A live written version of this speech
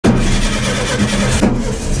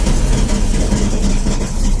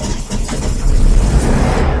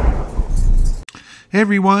Hey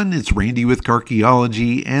everyone, it's Randy with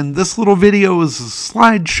Carchaeology, and this little video is a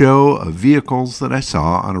slideshow of vehicles that I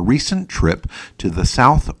saw on a recent trip to the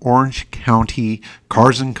South Orange County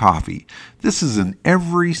Cars and Coffee. This is an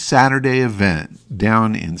every Saturday event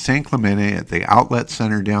down in San Clemente at the outlet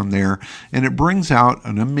center down there, and it brings out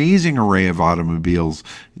an amazing array of automobiles.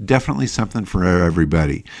 Definitely something for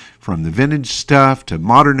everybody. From the vintage stuff to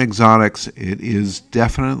modern exotics, it is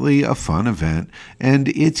definitely a fun event, and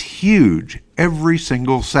it's huge every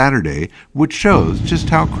single Saturday, which shows just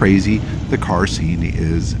how crazy the car scene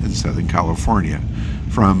is in Southern California.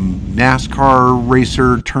 From NASCAR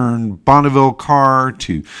racer turned Bonneville car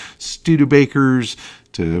to Studebakers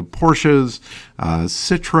to Porsches,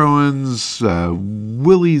 Citroens,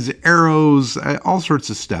 Willys, Arrows, all sorts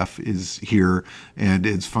of stuff is here, and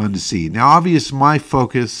it's fun to see. Now, obviously, my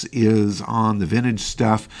focus is on the vintage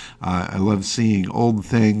stuff. I love seeing old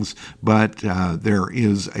things, but there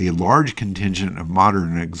is a large contingent of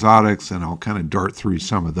modern exotics, and I'll kind of dart through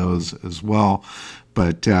some of those as well.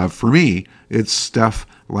 But for me, it's stuff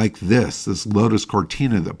like this Lotus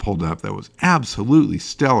Cortina that pulled up that was absolutely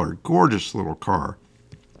stellar, gorgeous little car.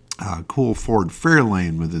 Cool Ford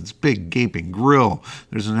Fairlane with its big gaping grille.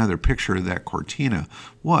 There's another picture of that Cortina.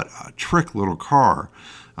 What a trick little car.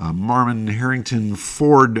 Marmon Harrington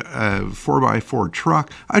Ford 4x4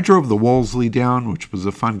 truck. I drove the Wolseley down, which was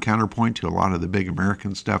a fun counterpoint to a lot of the big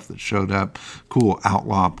American stuff that showed up. Cool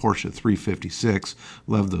Outlaw Porsche 356.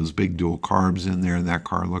 Love those big dual carbs in there. That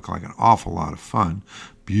car looked like an awful lot of fun.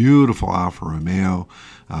 Beautiful Alfa Romeo,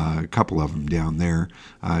 a couple of them down there.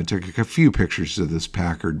 I took a few pictures of this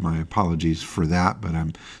Packard. My apologies for that, but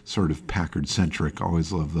I'm sort of Packard-centric.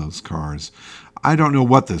 Always love those cars. I don't know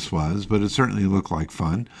what this was, but it certainly looked like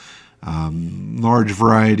fun. Large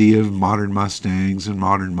variety of modern Mustangs and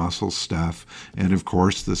modern muscle stuff, and of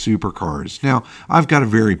course the supercars. Now, I've got a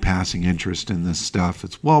very passing interest in this stuff.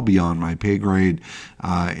 It's well beyond my pay grade,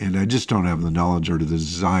 and I just don't have the knowledge or the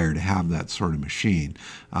desire to have that sort of machine.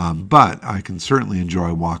 But I can certainly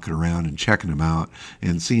enjoy walking around and checking them out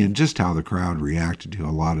and seeing just how the crowd reacted to a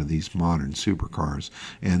lot of these modern supercars.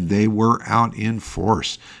 And they were out in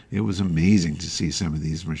force. It was amazing to see some of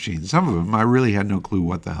these machines. Some of them, I really had no clue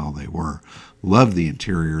what the hell they were. Love the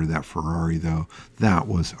interior of that Ferrari, though. That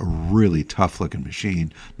was a really tough-looking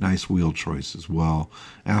machine. Nice wheel choice as well.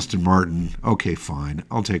 Aston Martin, okay, fine.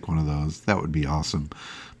 I'll take one of those. That would be awesome.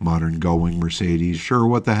 Modern Gullwing Mercedes, sure,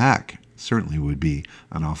 what the heck. Certainly would be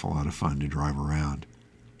an awful lot of fun to drive around.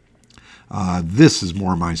 This is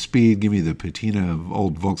more my speed. Give me the patina of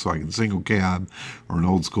old Volkswagen single cab or an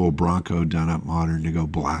old school Bronco done up modern to go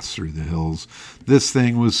blast through the hills. This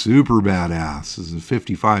thing was super badass. This is a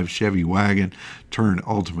 55 Chevy wagon turned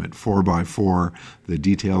ultimate 4x4. The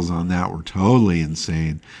details on that were totally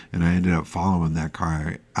insane, and I ended up following that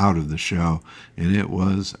car out of the show, and it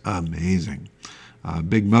was amazing.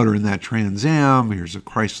 Big motor in that Trans Am. Here's a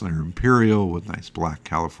Chrysler Imperial with nice black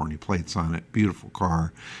California plates on it. Beautiful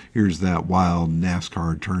car. Here's that wild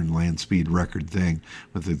NASCAR turned land speed record thing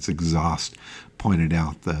with its exhaust pointed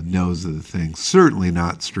out the nose of the thing. Certainly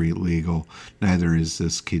not street legal. Neither is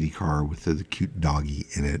this kitty car with the cute doggy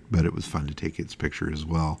in it, but it was fun to take its picture as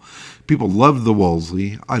well. People loved the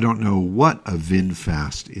Wolseley. I don't know what a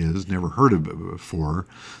VinFast is. Never heard of it before.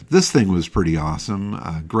 This thing was pretty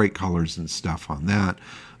awesome. Great colors and stuff on that.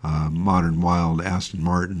 Modern wild Aston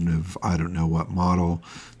Martin of I don't know what model.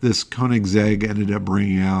 This Koenigsegg ended up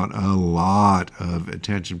bringing out a lot of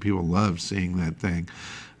attention. People loved seeing that thing.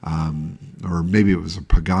 Or maybe it was a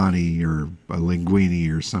Pagani or a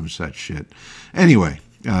Linguini or some such shit. Anyway,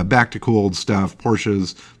 back to cool old stuff.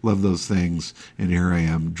 Porsches, love those things. And here I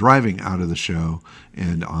am driving out of the show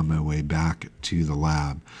and on my way back to the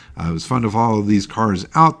lab. It was fun to follow these cars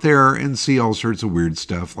out there and see all sorts of weird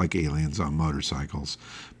stuff like aliens on motorcycles.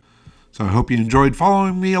 So I hope you enjoyed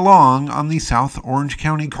following me along on the South Orange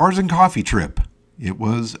County Cars and Coffee trip. It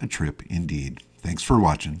was a trip indeed. Thanks for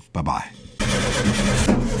watching. Bye-bye.